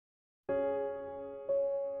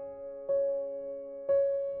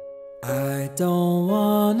don't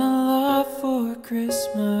want a lot for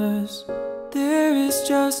Christmas. There is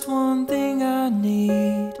just one thing I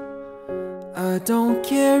need. I don't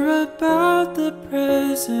care about the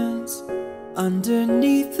presents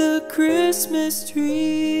underneath the Christmas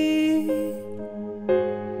tree.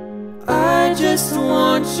 I just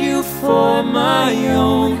want you for my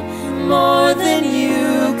own, more than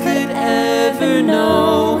you could ever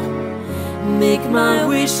know. Make my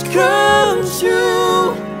wish come true.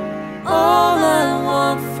 All I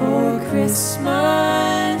want for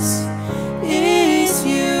Christmas is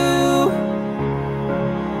you.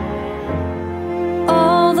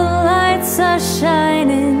 All the lights are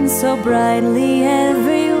shining so brightly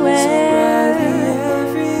everywhere,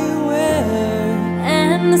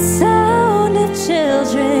 and the sound of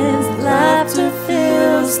children's laughter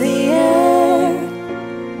fills the air,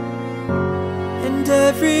 and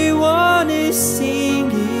everyone is singing.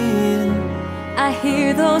 I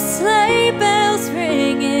hear those sleigh bells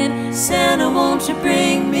ringing. Santa, won't you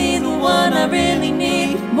bring me the one I really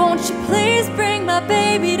need? Won't you please bring my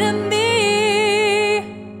baby to me?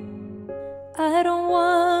 I don't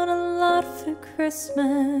want a lot for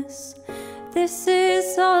Christmas. This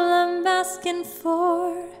is all I'm asking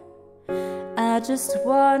for. I just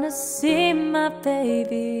wanna see my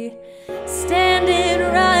baby standing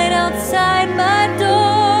right outside my door.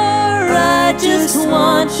 I just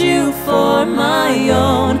want you for my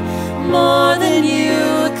own, more than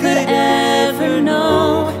you could ever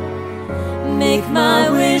know. Make my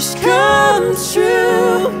wish come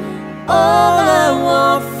true. All I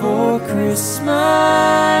want for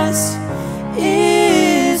Christmas